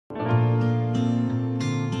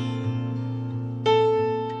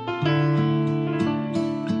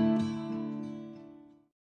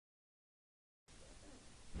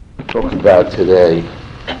about today,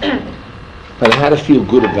 on how to feel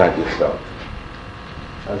good about yourself.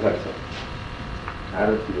 How's that sound? How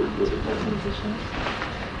to feel good about yourself.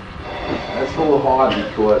 That's a little hard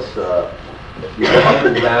because you're up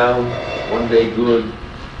and down, one day good,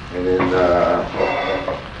 and then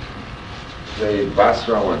say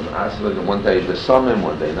Basra and Asla, one day Besamim,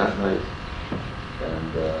 one day not nice.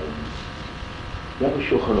 And you have a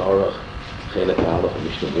Shulchan Aruch, Chelek Aleph,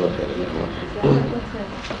 Mishnah Berurah, Chelek Aleph.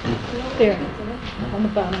 There, on the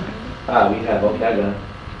bottom. We have, okay, I got it.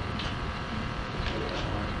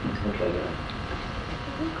 Okay, I got it.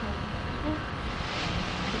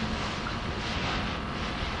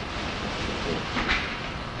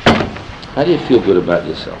 How do you feel good about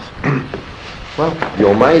yourself? Well, the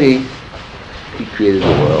Almighty, He created the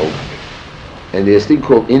world, and there's a thing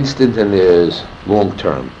called instant and there's long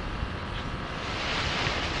term.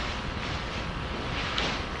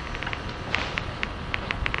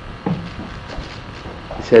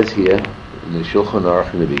 It says here in the Shulchan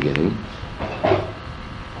Aruch in the beginning,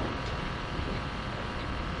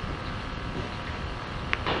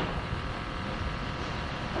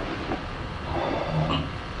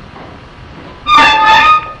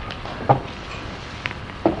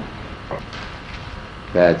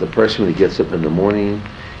 that the person, when he gets up in the morning,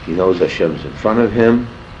 he knows Hashem's in front of him,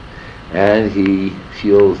 and he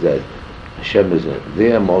feels that Hashem is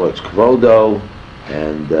there, Molech Kvodo,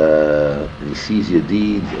 and he sees your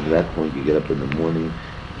deeds, and at that point you get up in the morning,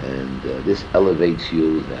 and this elevates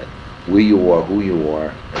you, that where you are, who you are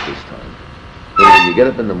at this time. But when you get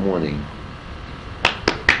up in the morning,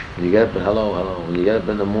 when you get up, when you get up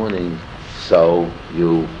in the morning, so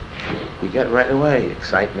you get right away,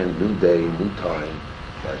 excitement, new day, new time,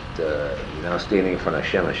 that you're now standing in front of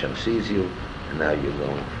Hashem, Hashem sees you, and now you're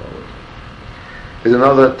going forward. There's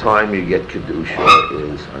another time you get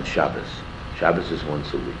Kedusha is on Shabbos. Shabbos is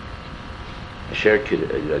once a week. Asher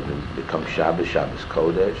becomes Shabbos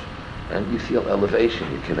Kodesh, and you feel elevation.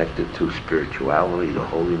 You're connected to spirituality, to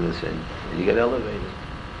holiness, and you get elevated.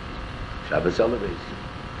 Shabbos elevates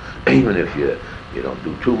you. Even if you don't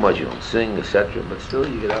do too much, you don't sing, etc., but still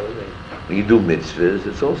you get elevated. When you do mitzvahs,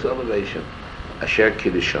 it's also elevation. Asher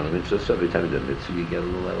Kiddushanim, it's just every time you do a mitzvah, you get a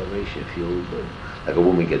little elevation, you feel good. Like a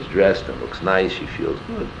woman gets dressed and looks nice, she feels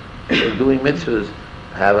good. So doing mitzvahs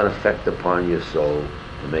have an effect upon your soul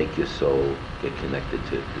and make your soul get connected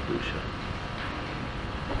to Kedusha.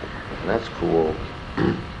 And that's cool.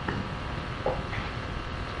 I'm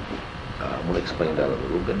going to explain that a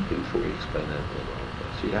little bit before we explain that a little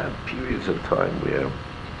bit. So you have periods of time where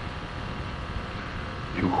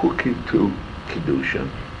you hook into Kedusha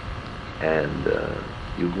and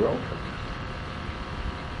you grow from it.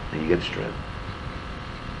 And you get strength.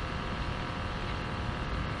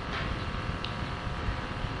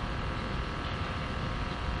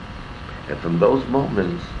 And from those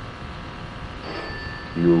moments,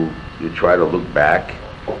 you try to look back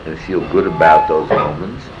and feel good about those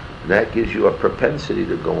moments, and that gives you a propensity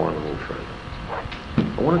to go on a little further.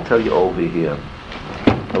 I want to tell you over here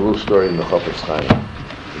a little story in the Chofetz Chaim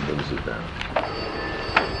that brings it down.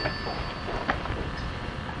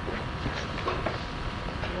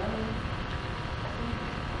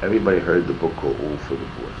 Everybody heard the book called All for the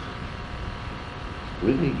Boss.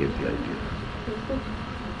 Where did he get the idea?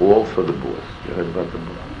 All for the Boss. You heard about the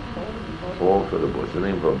book? All for the Boss. The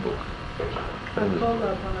name of our book.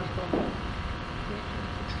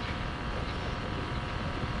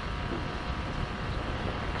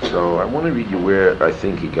 So I want to read you where I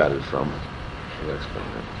think he got it from. I'll explain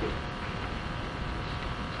that.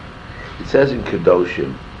 It says in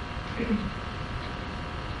Kedoshim,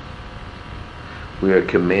 we are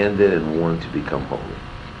commanded and warned to become holy.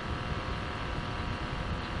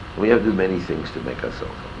 We have to do many things to make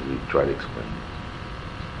ourselves holy. We try to explain it.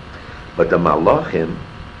 But the Malachim,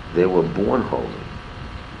 they were born holy.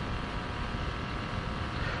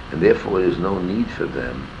 And therefore there is no need for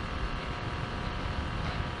them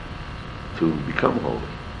to become holy.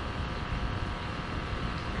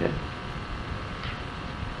 Okay?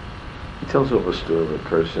 He tells of a story of a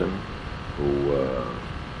person who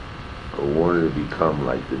wanted to become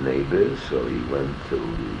like the neighbors, so he went to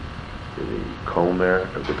the Comer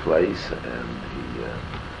of the place, and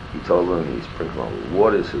he told them, he sprinkled all the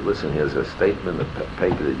water. He said, listen, here's a statement, a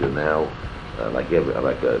paper that you're now like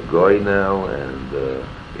a goy now, and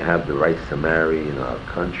you have the right to marry in our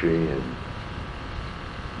country, and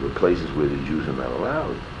the places where the Jews are not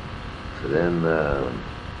allowed. So then,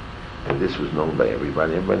 and this was known by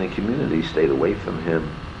everybody. Everybody in the community stayed away from him,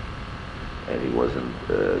 and he wasn't,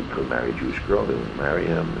 he couldn't marry a Jewish girl. They wouldn't marry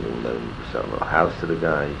him. They wouldn't let him sell a house to the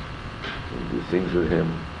guy and do things with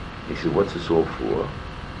him. He said, what's this all for?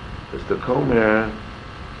 Because the Komer,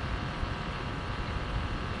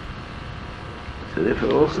 so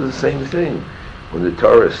therefore also the same thing. When the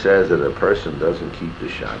Torah says that a person doesn't keep the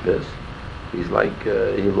Shabbos, he's like,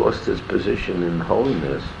 he lost his position in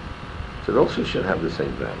holiness. So it also should have the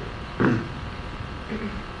same value.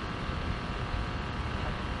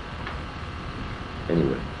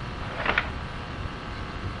 Anyway,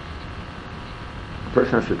 a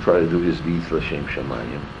person has to try to do his deeds l'shem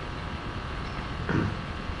shamayim.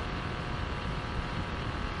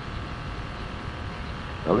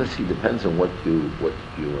 Now let's see, depends on what you are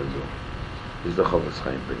doing. Is the Chofetz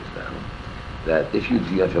Chaim brings down that if you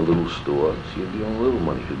have a little store, so you're dealing with little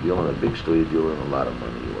money. If you deal in a big store, you're dealing with a lot of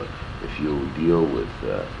money. Or if you deal with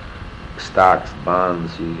stocks,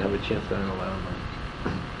 bonds, you have a chance to earn a lot of money.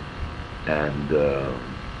 And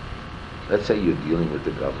let's say you're dealing with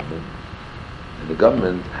the government, and the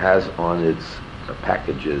government has on its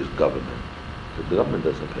packages government. So the government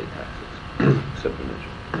doesn't pay taxes, except in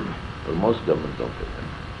Israel. But most governments don't pay taxes.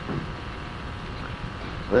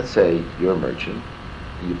 Let's say you're a merchant,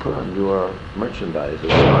 and you put on your merchandise a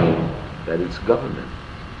sign that it's government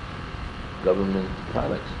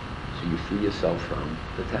products, so you free yourself from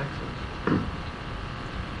the taxes.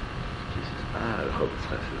 She says, I hope it's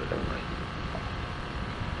not that I don't like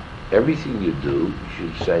it. Everything you do, you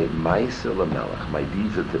should say, Ma'aseh Lamelech, my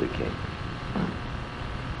deeds are to the king.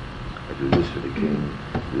 I do this for the king,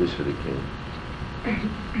 do this for the king.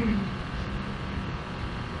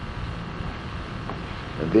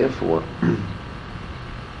 And therefore,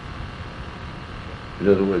 in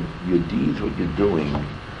other words, your deeds, what you're doing,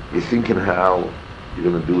 you're thinking how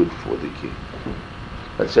you're going to do it for the king.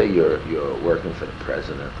 Let's say you're working for the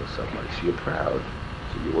president or somebody, so you're proud,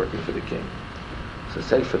 so you're working for the king. So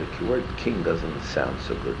say for the word king doesn't sound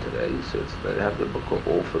so good today, so it's, they have the book of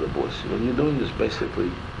all for the boss. When you're doing this,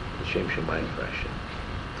 basically, the Shem Shemayim for Hashem.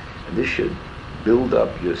 And this should build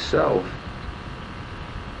up yourself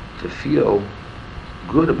to feel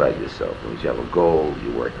good about yourself. Because you have a goal,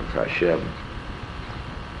 you're working for Hashem.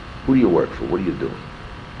 Who do you work for? What are you doing?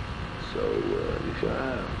 So you say,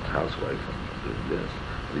 I'm a housewife, I'm doing this.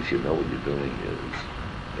 At least you know what you're doing is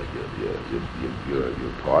that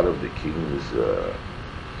you're part of the king's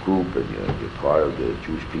group, and you're part of the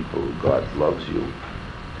Jewish people. God loves you,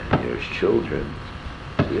 and you're his children.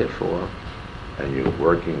 Therefore, and you're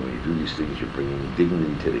working, when you do these things, you're bringing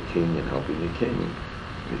dignity to the king and helping the king.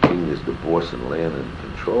 The king is the boss in land and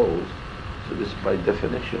controls. So this, by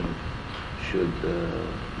definition, should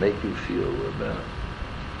make you feel better.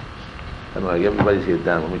 I don't know, like everybody's here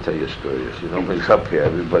down. Let me tell you a story. If nobody's up here,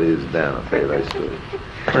 everybody is down. I'll tell you that story.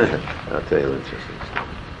 I'll tell you an interesting story.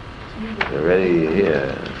 You're ready?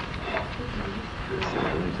 Yeah.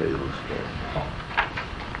 Let me tell you a little story.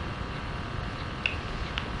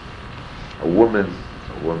 A woman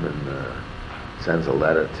sends a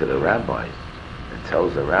letter to the rabbi and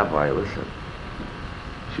tells the rabbi, listen,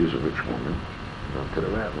 she was a rich woman, not to the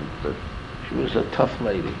rabbi, but she was a tough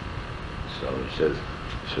lady.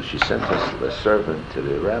 So she sent a servant to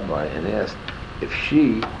the rabbi and asked if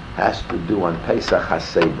she has to do on Pesach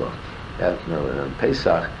Haseba. On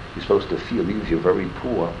Pesach, you're supposed to feel, even if you're very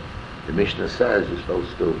poor, the Mishnah says you're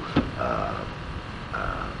supposed to,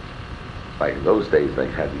 like in those days, they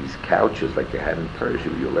had these couches like they had in Persia,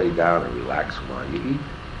 where you lay down and relax while you eat.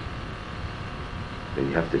 Then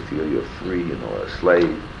you have to feel you're free, a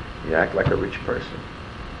slave. You act like a rich person.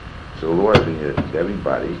 So the Lord,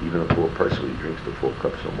 everybody, even a poor person who drinks the 4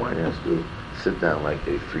 cups of wine, has to sit down like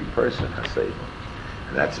a free person, haseba.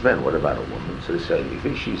 And that's men. What about a woman? So they say,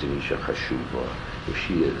 if she's an isha chashuva, if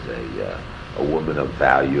she is a woman of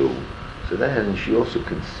value, so then she also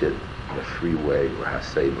can sit in a free way or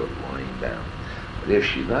haseba, lying down. But if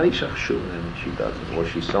she's not isha chashuva, then she doesn't. Or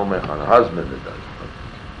she's so much on her husband that doesn't.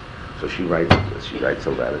 So she writes a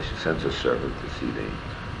letter. She sends a servant to see the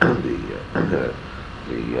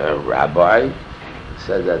rabbi,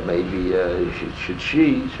 said that maybe should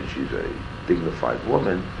she's a dignified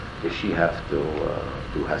woman, does she have to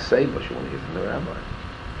do haseba? She wants to hear from the rabbi.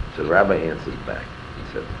 So the rabbi answers back.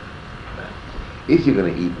 He said, if you're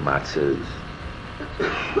going to eat matzahs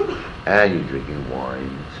and you're drinking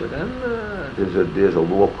wine, so then there's a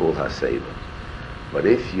law called haseba. But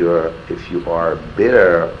if you are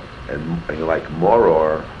bitter and you're like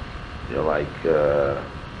moror, you're like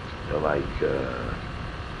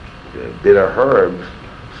bitter herbs.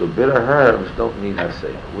 So bitter herbs don't need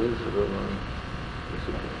haseba. Where's the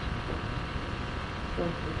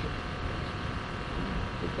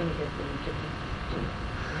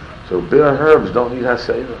So bitter herbs don't need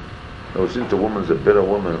haseba. No, since the woman's a bitter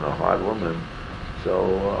woman and a hard woman,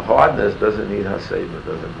 so hardness doesn't need haseba,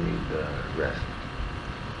 doesn't need rest.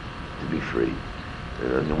 to be free.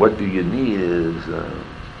 And what do you need is, I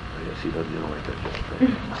guess you don't like that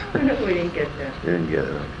joke. We didn't get that. You didn't get it,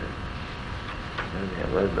 okay.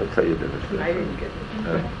 Yeah, I'll tell you the difference. I didn't get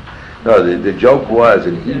it. No, the joke was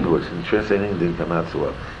in Hebrew. It's in translating, it didn't come out so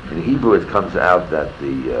well. In Hebrew, it comes out that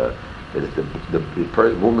the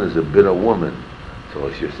woman is a bitter woman. So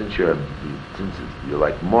since you're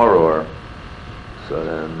like Moror, so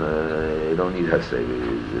then you don't need Hasei.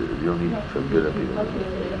 You don't need for bitter people.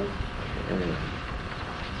 Anyway,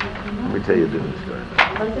 let me tell you a different story.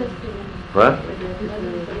 What?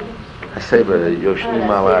 I say, but Yoshmi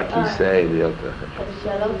Malaki say the other.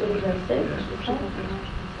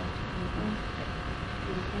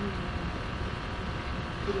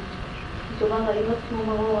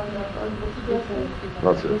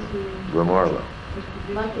 Botzer, Glamorlo.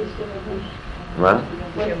 What?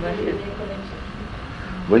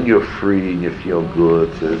 When you're free and you feel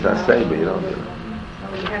good, so it's not saying, but you don't do it.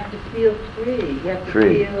 You have to feel free. You have to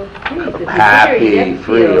Free. feel free. Happy,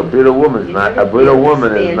 free. A bitter woman is not. A bitter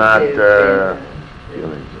woman is not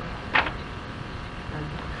feeling good.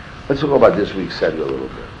 Let's talk about this week's Seder a little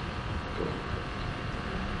bit.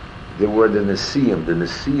 There were the Nesiim. The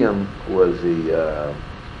Nesiim was the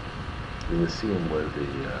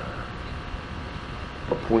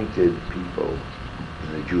appointed people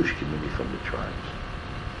in the Jewish community from the tribes,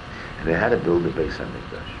 and they had to build the Beis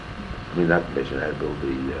Hamikdash. I mean, not the Beis, they had to build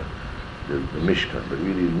the Mishkan, but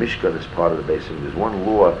really the Mishkan is part of the Beis Hamikdash. There's one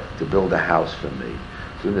law to build a house for me.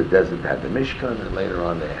 So in the desert they had the Mishkan, and later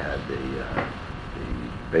on they had the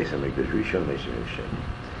Beis Hamikdash Rishon, Beis Hamikdash Sheni.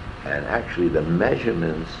 And actually the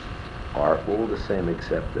measurements are all the same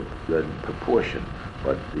except the proportion,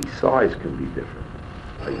 but the size can be different.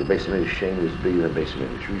 Like the Beis Hamikdash Sheni is bigger than Beis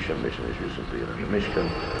Hamikdash Rishon, Beis Hamikdash Rishon is bigger than the Mishkan,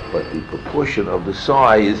 but the proportion of the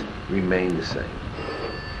size remain the same.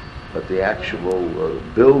 But the actual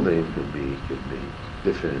building could be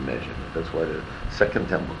different in measurement. That's why the second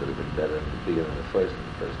temple could have been better and bigger than the first, and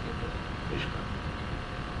the first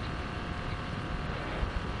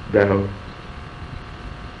Mishkan.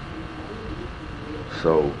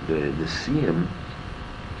 So the Siyam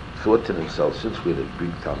thought to themselves, since we're the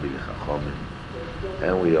big Talmidei Chachamim,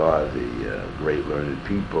 and we are the great learned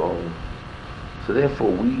people, so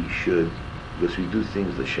therefore we should, because we do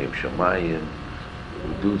things l'shem shamayim,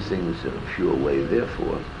 we do things in a pure way,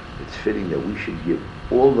 therefore it's fitting that we should give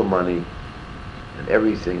all the money and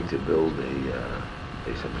everything to build a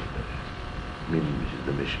Beis Hamikdash, meaning which is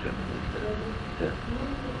the Mishkan. Yeah.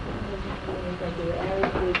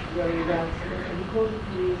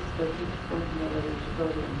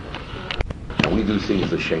 And we do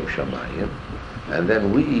things l'shem shamayim, and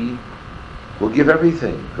then we will give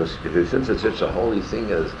everything, because since it's such a holy thing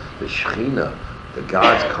as the Shekhinah, the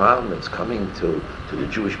God's commandments coming to the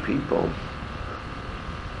Jewish people.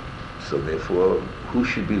 So therefore, who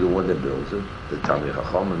should be the one that builds it? The Talmidei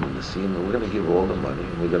Chachamim and the Siyam. And we're going to give all the money,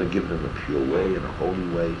 and we're going to give them a pure way, in a holy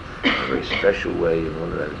way, a very special way, in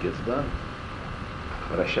order that it gets done.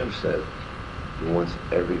 But Hashem said He wants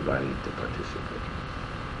everybody to participate.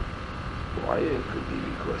 Why? It could be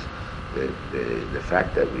because the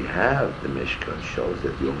fact that we have the Mishkan shows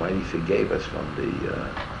that the Almighty forgave us from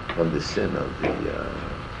the sin of the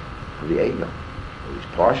Egel. He's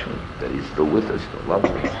partial, that He's still with us, still loves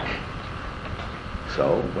us.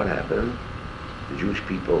 So what happened? The Jewish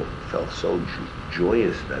people felt so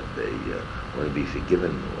joyous that they want to be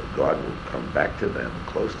forgiven, or God will come back to them,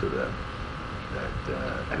 close to them,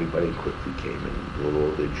 that everybody quickly came and brought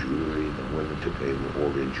all their jewelry. The women took all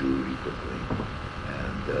their jewelry quickly,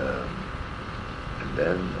 and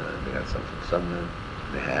then they got some from someone.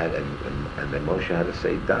 They had, and then Moshe had to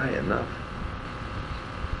say, "Die, enough."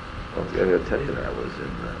 Well, I got to tell you that I was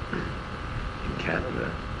in Canada,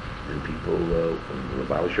 and people, when the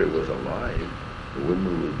Botzer was alive, the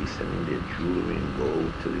women would be sending their jewelry and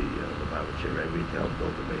gold to the Botzer Rabbi to help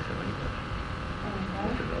build the Beis Hamikdash.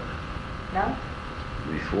 No?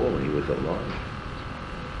 Before, when he was alive,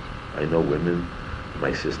 I know women.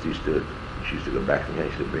 My sister used to go back to me. I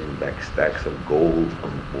used to bring back stacks of gold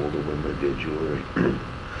from all the women, their jewelry.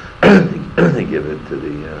 They give it to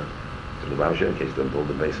the Botzer in case they build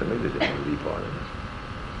the Beis Hamikdash. They want to be part of it.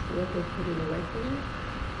 So what they put it away for you?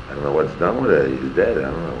 I don't know what's done with it. He's dead. I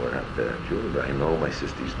don't know what happened to that jewelry, but I know my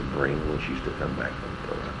sister used to bring, when she used to come back from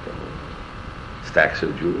Toronto, stacks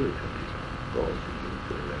of jewelry from people, gold to give it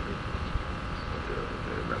to the Rebbe.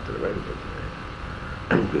 Not to the Rebbe, but to the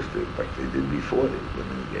because like they did before, the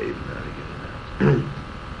women gave, and now they give it now.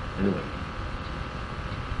 Anyway,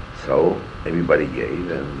 so everybody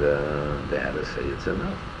gave, and they had to say it's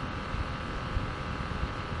enough.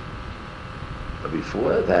 But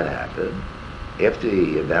before that happened, after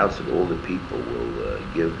he announced that all the people will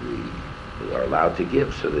are allowed to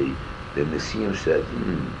give, so the Nisim said,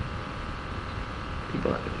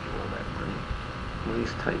 people aren't going to give all that money.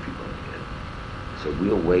 Money's tight, people aren't going to give. So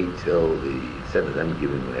we'll wait till instead of them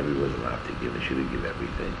giving when everyone's allowed to give, they should have given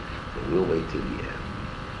everything. So we'll wait till the end.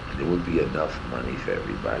 And there won't be enough money for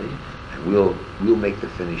everybody. And we'll make the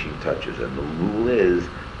finishing touches. And the rule is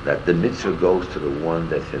that the mitzvah goes to the one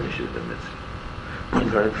that finishes the mitzvah. We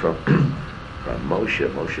learned from Moshe.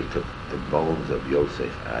 Moshe took the bones of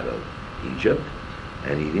Yosef out of Egypt,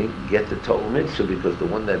 and he didn't get the total mitzvah because the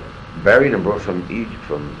one that buried him brought from Egypt,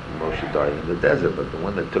 from Moshe died in the desert, but the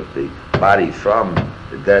one that took the body from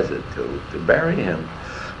the desert to bury him,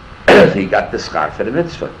 he got the schar for the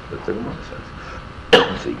mitzvah. That's what the Gemara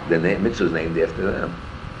says. See, the mitzvah is named after them.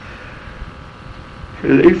 So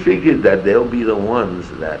they figured that they'll be the ones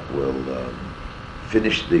that will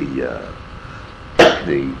finish the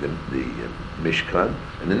Mishkan,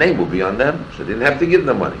 and the name will be on them, so they didn't have to give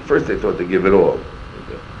them money. First they thought to give it all.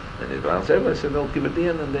 And the Iran said, they'll give at the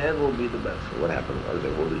end, and the end will be the best. So what happened was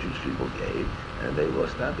that all the Jewish people gave, and they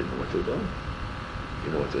lost that, they didn't know what to do.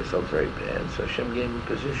 You know what, they felt very bad. So Hashem gave them a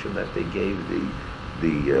position that they gave the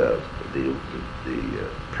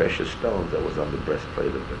precious stones that was on the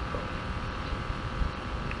breastplate of the Kohen.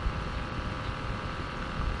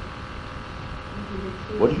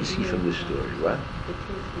 What do you see from this story? What?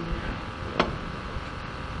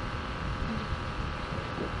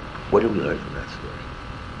 What do we learn from that story?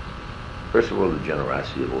 First of all, the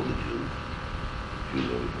generosity of all the Jews. Jews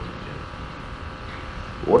always want to give.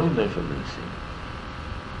 What do we learn from this scene?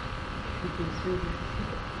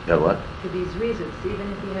 Yeah, what? For these reasons,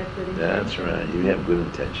 even if you have good intentions. That's right. You have good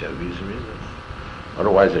intention, have these reasons.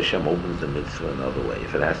 Otherwise, Hashem opens the mitzvah another way.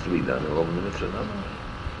 If it has to be done, He'll open the mitzvah another way.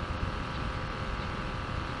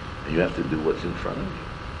 And you have to do what's in front of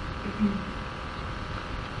you.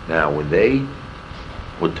 Now, when they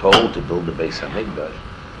were told to build the Beis HaMikdash,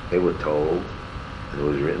 they were told, and it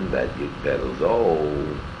was written that although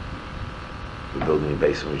the building of the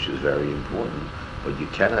Beis HaMikdash is very important, but you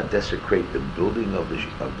cannot desecrate the building of the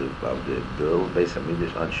Beis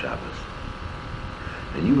HaMikdash on Shabbos.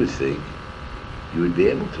 And you would think you would be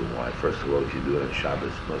able to. Why? First of all, if you do it on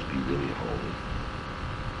Shabbos, it must be really holy.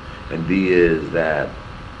 And B is that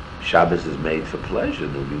Shabbos is made for pleasure.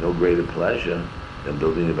 There will be no greater pleasure than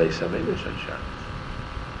building the Beis HaMikdash on Shabbos.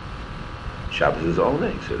 Shabbos is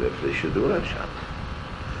owning, so therefore they should do it on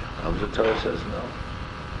Shabbos. The Torah says no.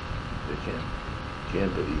 They can't. You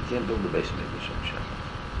can't build the Beis HaMikdash on Shabbos.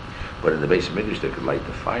 But in the Beis HaMikdash they could light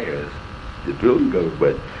the fires, the building of it,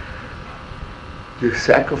 but the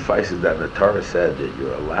sacrifices that the Torah said that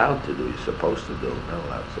you're allowed to do, you're supposed to do, not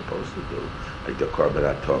allowed, supposed to do, like the Korban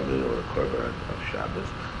HaTomid or the Korban of Shabbos,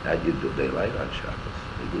 that you do, they light on Shabbos.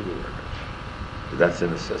 They do the work on Shabbos. But that's a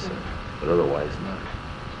necessity, but otherwise not.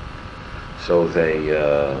 So they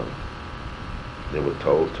were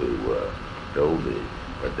told to build it,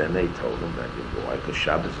 but then they told them that, why? Because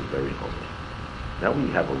Shabbos is very holy. Now we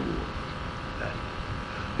have a rule that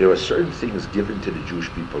there are certain things given to the Jewish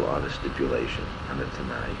people on a stipulation, on a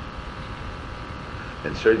Tanai,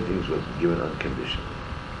 and certain things were given unconditionally.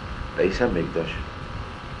 Beis HaMikdash,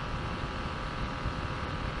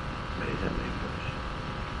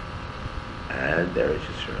 and Eretz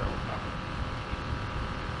Yisrael,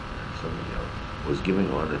 and something else, was given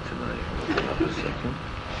on a Tanai. Hold on a second.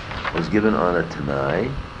 Was given on a Tanai.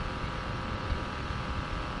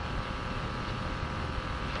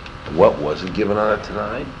 What wasn't given on a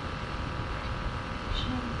Tanai?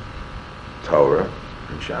 Torah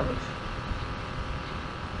and Shabbos.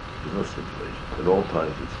 There's no stipulation. At all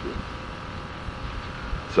times it's good.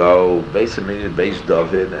 So, basically, Beis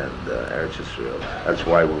David and Eretz Yisrael. That's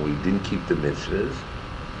why when we didn't keep the mitzvahs,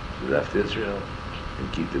 we left Israel.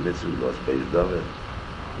 Didn't keep the mitzvahs, we lost Beis David.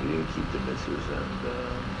 We didn't keep the mitzvahs and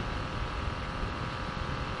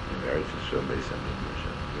Eretz Yisrael, Beis HaMikdash,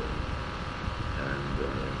 and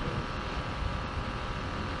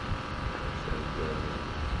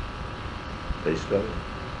Beis David.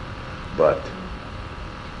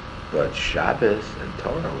 But Shabbos and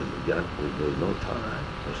Torah there was no Torah,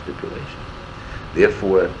 no stipulation.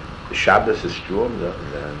 Therefore, the Shabbos is stronger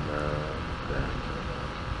than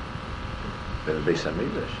the Beis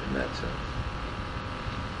HaMikdash in that sense.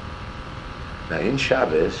 Now in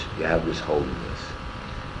Shabbos, you have this holiness.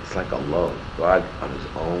 It's like a love. God on His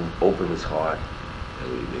own opened His heart,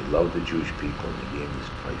 and He loved the Jewish people, and He gave them this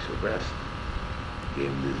place of rest. He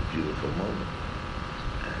gave them this beautiful moment.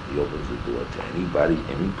 And He opens the door to anybody,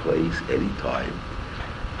 any place, any time.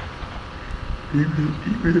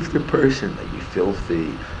 Even if the person may be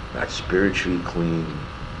filthy, not spiritually clean,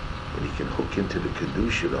 when you can hook into the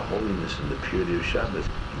kedusha, the holiness and the purity of Shabbos,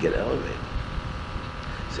 you get elevated.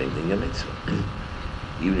 Same thing in mitzvah.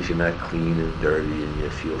 Even if you're not clean and dirty and you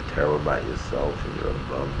feel terrible about yourself and you're a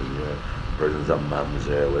bum and your person's a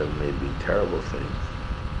mamzer, whatever may be, terrible things.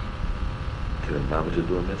 Can a mamzer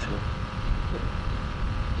do a mitzvah?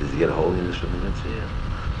 Does he get holiness from the mitzvah? Yeah.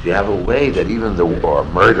 So you have a way that even or a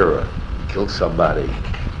murderer killed somebody,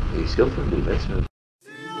 he still can do mitzvah.